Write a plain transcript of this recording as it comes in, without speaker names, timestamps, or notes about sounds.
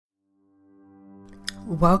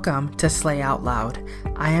Welcome to Slay Out Loud.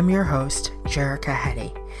 I am your host, Jerica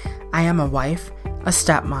Hetty. I am a wife, a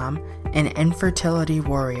stepmom, an infertility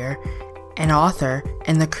warrior, an author,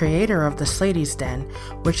 and the creator of the Slady's Den,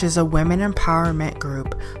 which is a women empowerment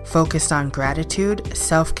group focused on gratitude,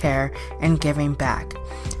 self-care, and giving back.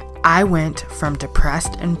 I went from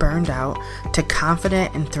depressed and burned out to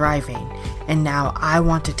confident and thriving, and now I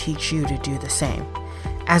want to teach you to do the same.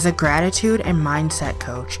 As a gratitude and mindset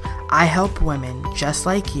coach, I help women just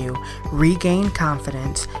like you regain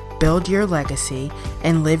confidence, build your legacy,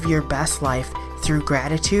 and live your best life through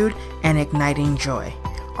gratitude and igniting joy.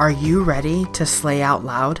 Are you ready to slay out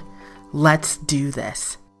loud? Let's do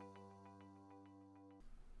this.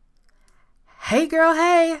 Hey girl,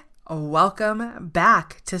 hey! Welcome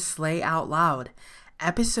back to Slay Out Loud,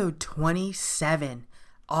 episode 27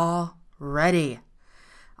 already.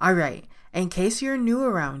 Alright, in case you're new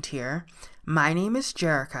around here, my name is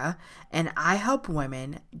Jerica, and I help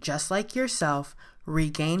women just like yourself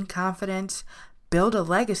regain confidence, build a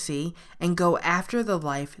legacy, and go after the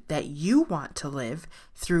life that you want to live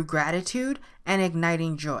through gratitude and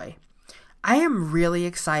igniting joy. I am really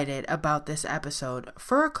excited about this episode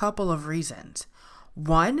for a couple of reasons.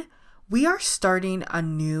 One, we are starting a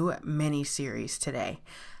new mini-series today.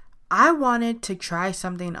 I wanted to try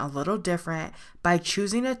something a little different by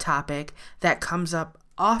choosing a topic that comes up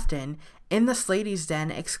often in the Slady's Den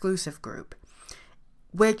exclusive group,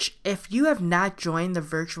 which if you have not joined the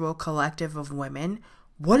virtual collective of women,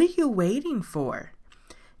 what are you waiting for?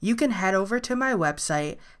 You can head over to my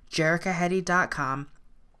website, jericahetty.com,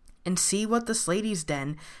 and see what the Slady's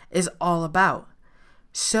Den is all about.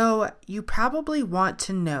 So you probably want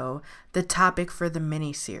to know the topic for the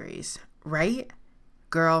mini-series, right?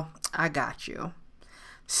 Girl, I got you.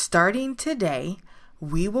 Starting today,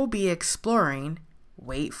 we will be exploring,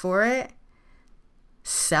 wait for it,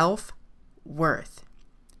 self-worth.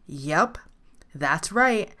 Yep, that's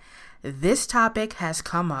right. This topic has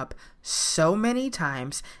come up so many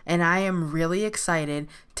times, and I am really excited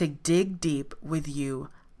to dig deep with you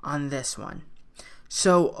on this one.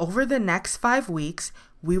 So over the next 5 weeks,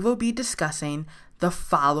 we will be discussing the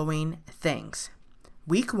following things.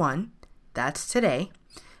 Week 1, that's today,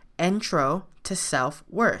 intro to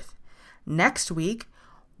self-worth. Next week,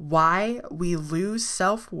 why we lose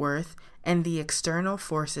self-worth and the external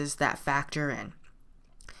forces that factor in.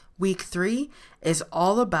 Week 3 is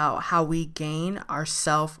all about how we gain our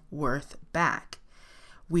self-worth back.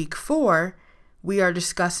 Week 4, we are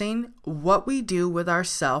discussing what we do with our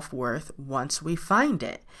self-worth once we find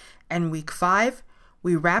it. And week 5,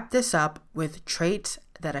 we wrap this up with traits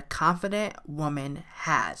that a confident woman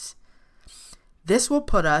has. This will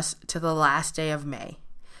put us to the last day of May.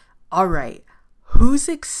 All right, who's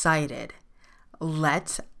excited?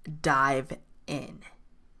 Let's dive in.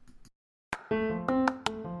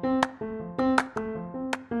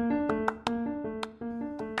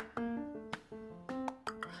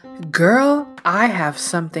 Girl, I have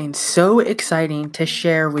something so exciting to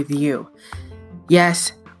share with you.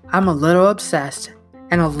 Yes, I'm a little obsessed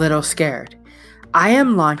and a little scared. I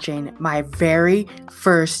am launching my very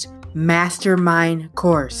first mastermind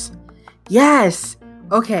course. Yes!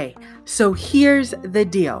 Okay, so here's the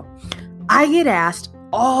deal. I get asked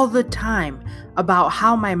all the time about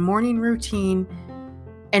how my morning routine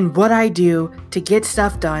and what I do to get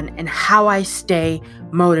stuff done and how I stay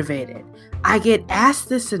motivated. I get asked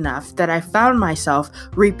this enough that I found myself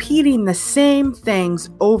repeating the same things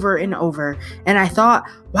over and over, and I thought,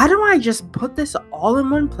 why don't I just put this all in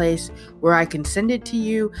one place where I can send it to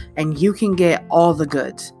you and you can get all the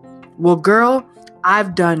goods? Well, girl,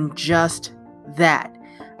 I've done just that.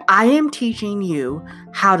 I am teaching you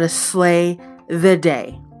how to slay the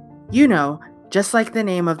day. You know, just like the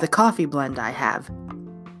name of the coffee blend I have.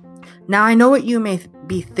 Now, I know what you may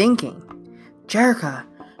be thinking. Jerica,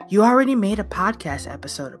 you already made a podcast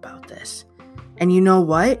episode about this. And you know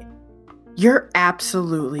what? You're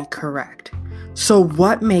absolutely correct. So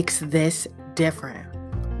what makes this different?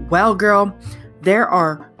 Well, girl, there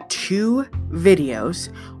are 2 videos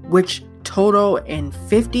which total in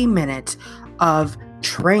 50 minutes of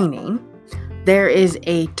training. There is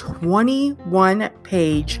a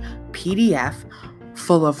 21-page PDF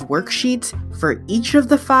full of worksheets for each of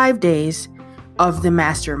the 5 days of the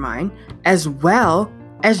mastermind, as well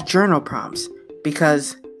as journal prompts,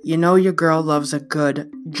 because you know your girl loves a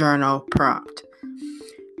good journal prompt.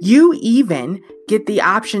 You even get the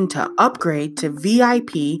option to upgrade to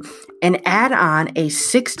VIP and add on a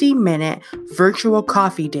 60-minute virtual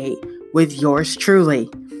coffee date with yours truly.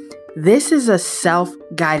 This is a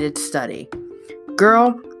self-guided study.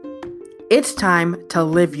 Girl, it's time to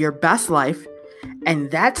live your best life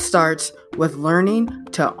And that starts with learning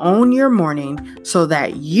to own your morning so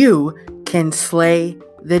that you can slay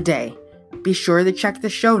the day. Be sure to check the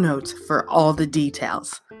show notes for all the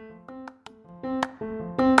details.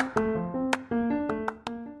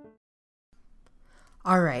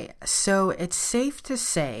 All right, so it's safe to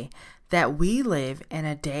say that we live in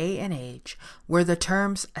a day and age where the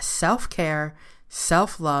terms self-care,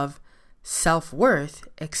 self-love, self-worth,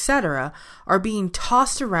 etc. are being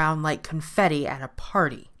tossed around like confetti at a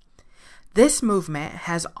party. This movement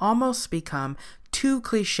has almost become too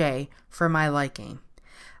cliche for my liking.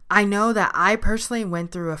 I know that I personally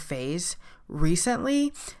went through a phase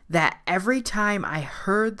recently that every time I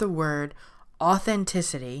heard the word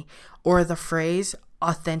authenticity or the phrase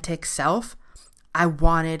authentic self, I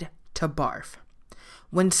wanted to barf.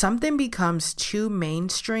 When something becomes too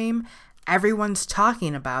mainstream, everyone's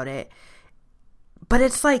talking about it, but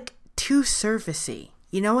it's like too surfacey.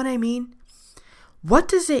 You know what I mean? What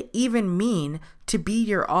does it even mean to be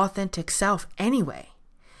your authentic self anyway?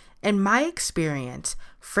 In my experience,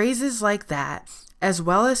 phrases like that, as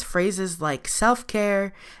well as phrases like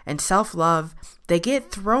self-care and self-love, they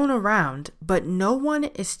get thrown around, but no one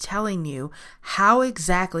is telling you how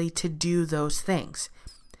exactly to do those things.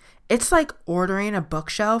 It's like ordering a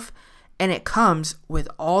bookshelf and it comes with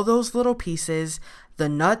all those little pieces, the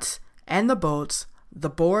nuts and the bolts, the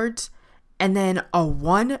boards, and then a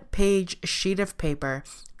 1-page sheet of paper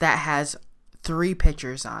that has 3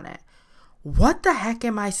 pictures on it. What the heck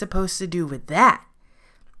am I supposed to do with that?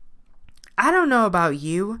 I don't know about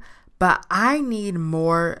you, but I need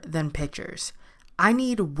more than pictures. I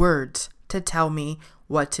need words to tell me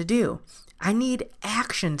what to do. I need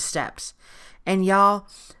action steps. And y'all,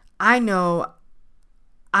 I know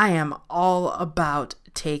I am all about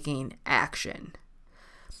taking action.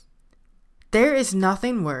 There is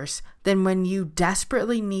nothing worse than when you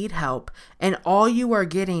desperately need help and all you are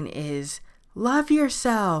getting is love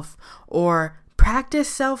yourself or practice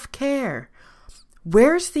self-care.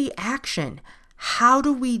 Where's the action? How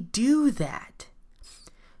do we do that?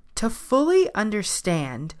 To fully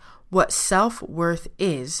understand what self-worth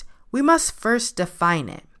is, we must first define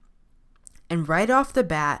it. And right off the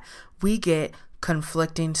bat, we get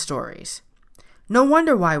conflicting stories. No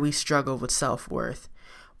wonder why we struggle with self-worth.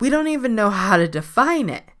 We don't even know how to define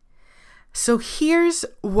it. So here's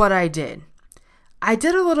what I did. I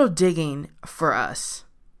did a little digging for us.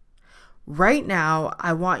 Right now,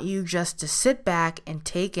 I want you just to sit back and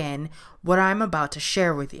take in what I'm about to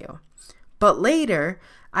share with you. But later,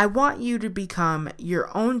 I want you to become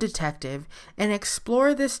your own detective and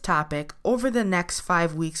explore this topic over the next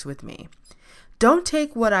 5 weeks with me. Don't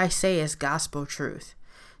take what I say as gospel truth.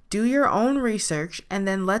 Do your own research and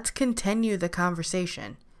then let's continue the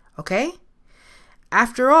conversation, okay?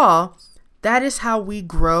 After all, that is how we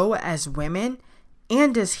grow as women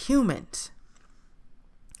and as humans.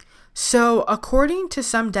 So, according to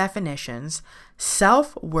some definitions,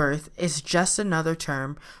 self-worth is just another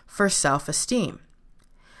term for self-esteem.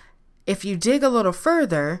 If you dig a little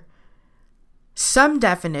further, some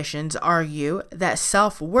definitions argue that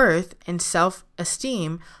self-worth and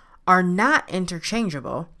self-esteem are not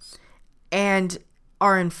interchangeable and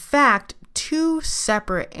are in fact 2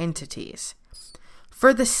 separate entities.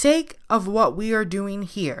 For the sake of what we are doing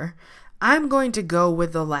here, I'm going to go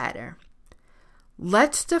with the latter.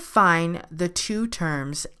 Let's define the 2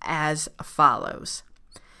 terms as follows.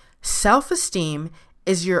 Self-esteem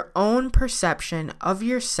is your own perception of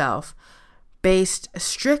yourself based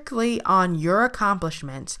strictly on your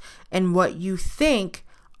accomplishments and what you think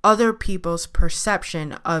other people's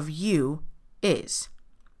perception of you is.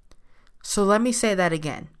 So let me say that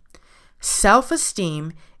again.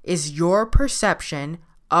 Self-esteem is your perception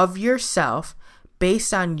of yourself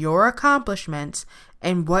based on your accomplishments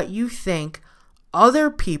and what you think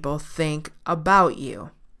other people think about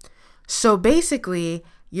you. So basically,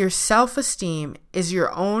 your self-esteem is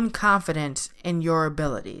your own confidence in your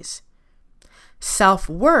abilities.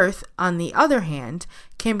 Self-worth, on the other hand,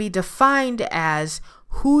 can be defined as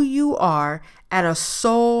who you are at a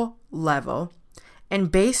soul level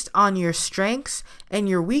and based on your strengths and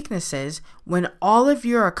your weaknesses when all of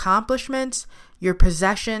your accomplishments, your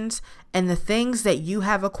possessions, and the things that you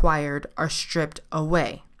have acquired are stripped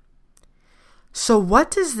away. So what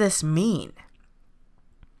does this mean?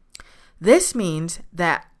 This means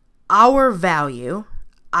that our value,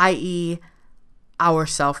 i.e. our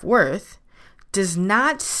self-worth, does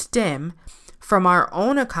not stem from our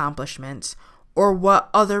own accomplishments or what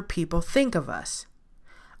other people think of us.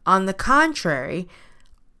 On the contrary,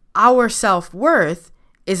 our self-worth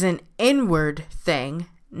is an inward thing,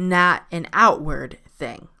 not an outward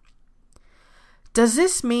thing. Does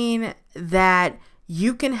this mean that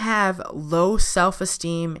you can have low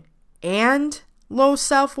self-esteem and low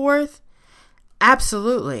self-worth?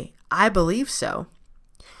 Absolutely, I believe so.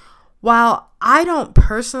 While I don't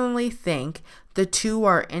personally think the two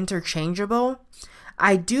are interchangeable,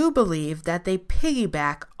 I do believe that they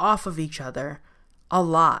piggyback off of each other a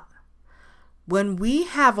lot. When we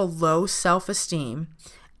have a low self-esteem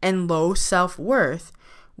and low self-worth,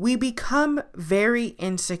 we become very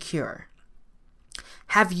insecure.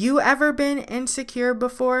 Have you ever been insecure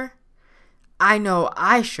before? I know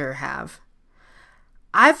I sure have.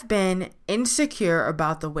 I've been insecure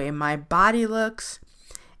about the way my body looks,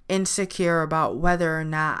 insecure about whether or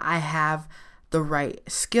not I have the right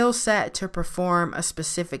skill set to perform a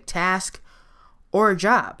specific task or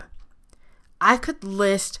job. I could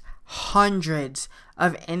list hundreds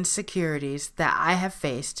of insecurities that I have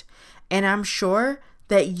faced, and I'm sure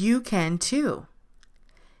that you can too.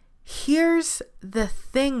 Here's the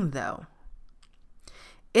thing though.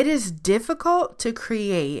 It is difficult to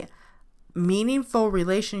create meaningful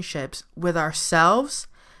relationships with ourselves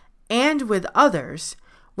and with others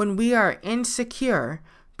when we are insecure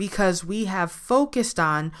because we have focused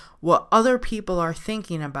on what other people are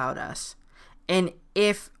thinking about us and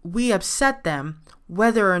if we upset them,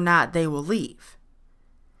 whether or not they will leave.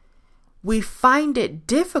 We find it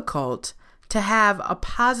difficult to have a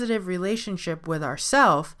positive relationship with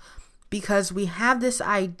ourselves because we have this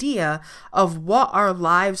idea of what our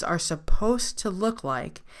lives are supposed to look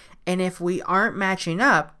like, and if we aren't matching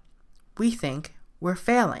up, we think we're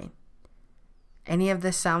failing. Any of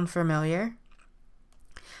this sound familiar?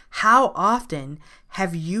 How often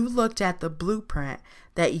have you looked at the blueprint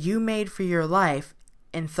that you made for your life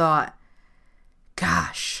and thought,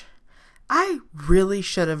 gosh, I really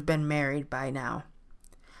should have been married by now.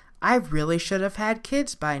 I really should have had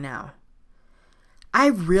kids by now. I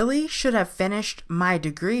really should have finished my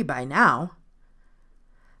degree by now.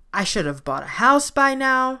 I should have bought a house by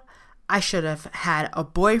now. I should have had a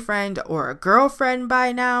boyfriend or a girlfriend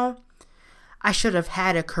by now. I should have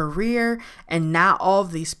had a career and not all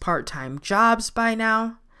of these part-time jobs by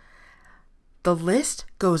now. The list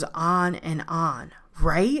goes on and on,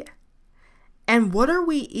 right? And what are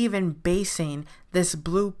we even basing this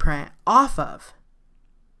blueprint off of?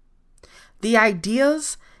 The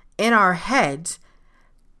ideas in our heads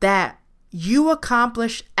that you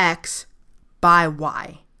accomplish X by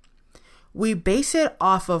Y. We base it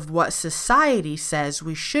off of what society says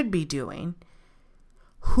we should be doing,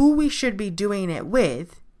 who we should be doing it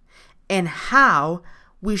with, and how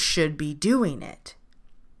we should be doing it.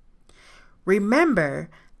 Remember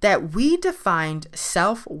that we defined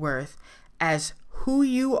self-worth as who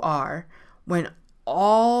you are when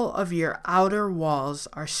all of your outer walls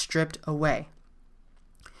are stripped away.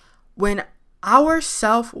 When our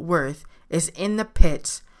self-worth is in the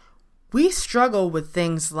pits, we struggle with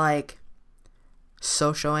things like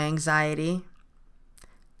social anxiety,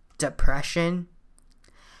 depression,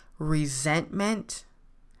 resentment,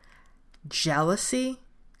 jealousy,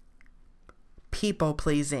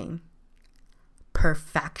 people-pleasing,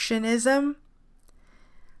 perfectionism,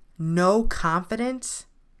 no confidence,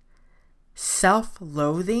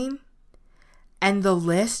 self-loathing, and the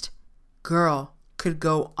list, girl, could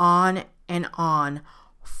go on and on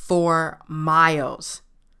for miles.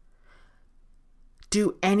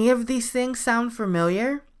 Do any of these things sound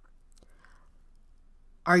familiar?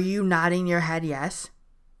 Are you nodding your head yes?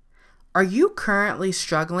 Are you currently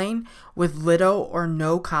struggling with little or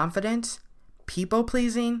no confidence,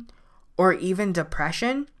 people-pleasing, or even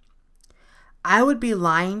depression? I would be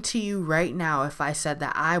lying to you right now if I said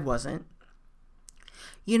that I wasn't.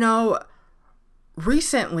 You know,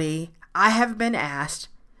 recently I have been asked,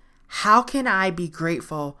 how can I be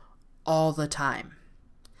grateful all the time?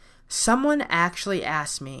 Someone actually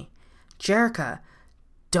asked me, Jerica,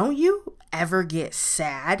 don't you ever get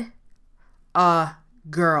sad?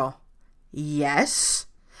 Girl, yes,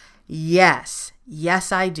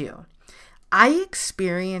 I do. I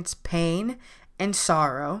experience pain and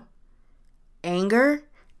sorrow, anger,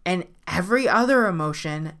 and every other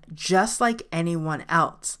emotion just like anyone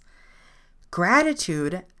else.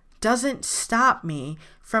 Gratitude doesn't stop me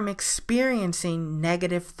from experiencing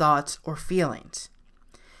negative thoughts or feelings.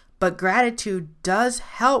 But gratitude does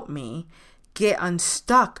help me get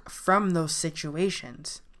unstuck from those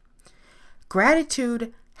situations.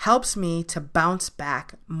 Gratitude helps me to bounce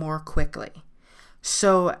back more quickly.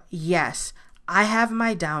 So yes, I have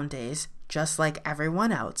my down days just like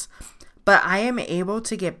everyone else, but I am able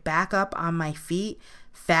to get back up on my feet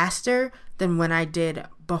faster than when I did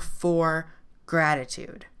before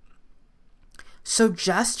gratitude. So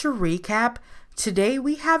just to recap, today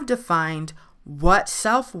we have defined what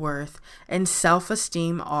self-worth and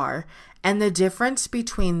self-esteem are and the difference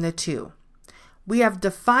between the two. We have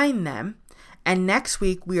defined them, and next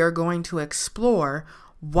week we are going to explore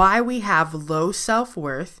why we have low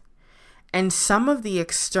self-worth and some of the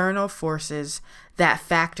external forces that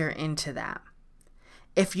factor into that.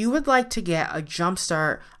 If you would like to get a jump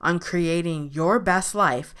start on creating your best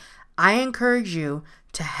life, I encourage you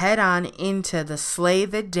to head on into the Slay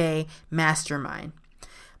the Day Mastermind.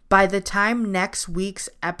 By the time next week's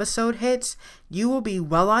episode hits, you will be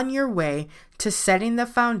well on your way to setting the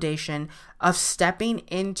foundation of stepping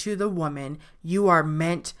into the woman you are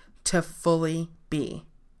meant to fully be.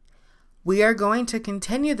 We are going to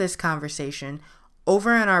continue this conversation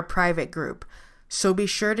over in our private group, so be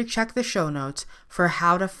sure to check the show notes for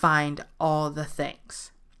how to find all the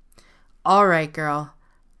things. All right, girl,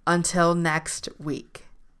 until next week.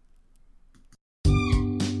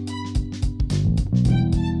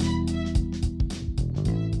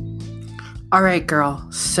 All right, girl,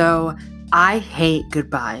 so I hate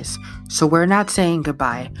goodbyes, so we're not saying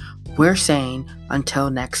goodbye. We're saying until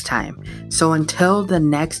next time. So until the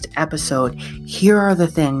next episode, here are the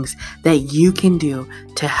things that you can do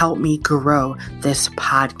to help me grow this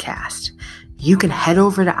podcast. You can head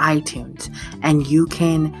over to iTunes and you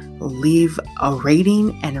can leave a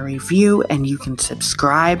rating and a review, and you can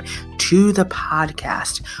subscribe to the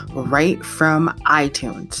podcast right from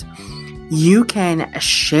iTunes. You can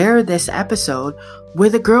share this episode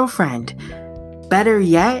with a girlfriend. Better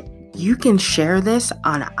yet, you can share this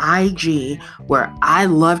on IG, where I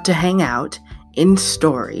love to hang out, in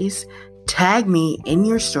stories. Tag me in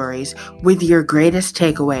your stories with your greatest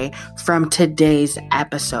takeaway from today's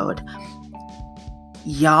episode.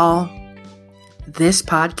 Y'all, this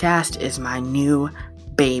podcast is my new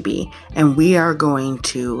baby, and we are going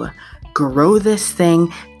to grow this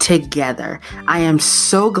thing together. I am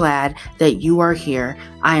so glad that you are here.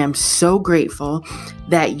 I am so grateful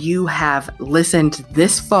that you have listened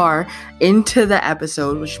this far into the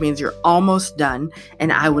episode, which means you're almost done,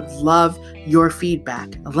 and I would love your feedback.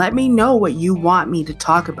 Let me know what you want me to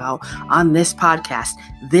talk about on this podcast.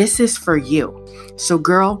 This is for you. So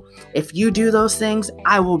girl, if you do those things,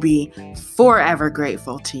 I will be forever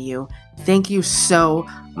grateful to you. Thank you so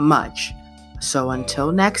much. So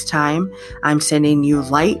until next time, I'm sending you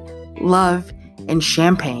light, love, and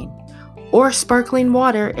champagne, or sparkling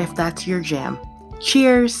water if that's your jam.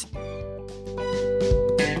 Cheers!